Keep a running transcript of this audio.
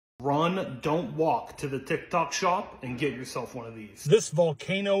Run, don't walk to the TikTok shop and get yourself one of these. This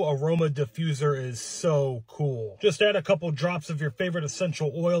Volcano Aroma diffuser is so cool. Just add a couple drops of your favorite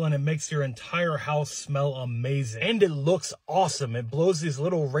essential oil and it makes your entire house smell amazing. And it looks awesome. It blows these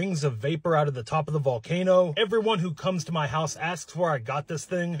little rings of vapor out of the top of the volcano. Everyone who comes to my house asks where I got this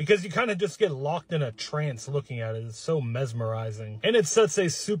thing because you kind of just get locked in a trance looking at it. It's so mesmerizing. And it sets a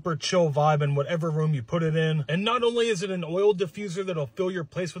super chill vibe in whatever room you put it in. And not only is it an oil diffuser that'll fill your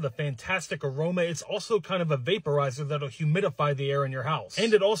place with a fantastic aroma, it's also kind of a vaporizer that'll humidify the air in your house.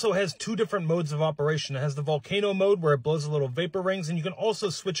 And it also has two different modes of operation. It has the volcano mode where it blows the little vapor rings, and you can also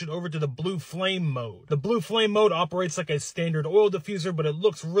switch it over to the blue flame mode. The blue flame mode operates like a standard oil diffuser, but it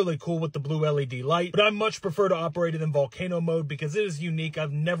looks really cool with the blue LED light. But I much prefer to operate it in volcano mode because it is unique.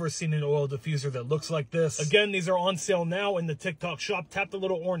 I've never seen an oil diffuser that looks like this. Again, these are on sale now in the TikTok shop. Tap the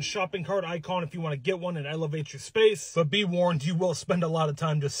little orange shopping cart icon if you want to get one and elevate your space. But be warned, you will spend a lot of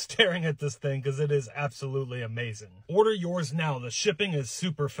time just staring at this thing because it is absolutely amazing. Order yours now. The shipping is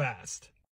super fast.